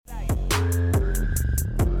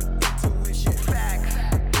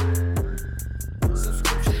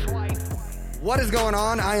What is going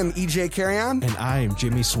on? I am EJ Carrion. And I am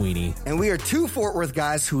Jimmy Sweeney. And we are two Fort Worth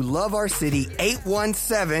guys who love our city,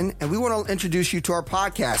 817, and we want to introduce you to our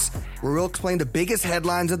podcast, where we'll explain the biggest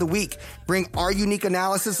headlines of the week, bring our unique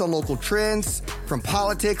analysis on local trends from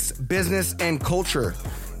politics, business, and culture.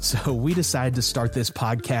 So we decided to start this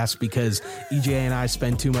podcast because EJ and I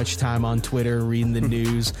spend too much time on Twitter reading the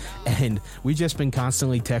news, and we've just been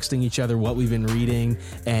constantly texting each other what we've been reading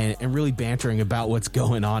and really bantering about what's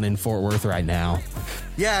going on in Fort Worth right now.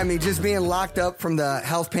 Yeah, I mean, just being locked up from the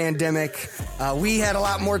health pandemic, we had a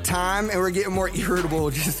lot more time and we're getting more irritable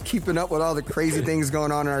just keeping up with all the crazy things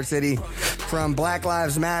going on in our city, from Black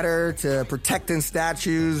Lives Matter to protecting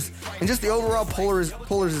statues and just the overall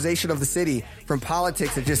polarization of the city from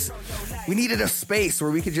politics. We needed a space where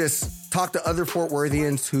we could just talk to other Fort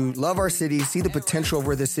Worthians who love our city, see the potential of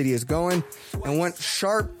where the city is going, and want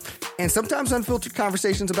sharp and sometimes unfiltered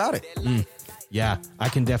conversations about it. Yeah, I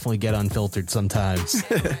can definitely get unfiltered sometimes.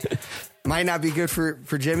 Might not be good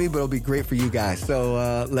for Jimmy, but it'll be great for you guys.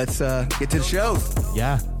 So let's get to the show.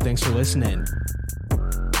 Yeah, thanks for listening.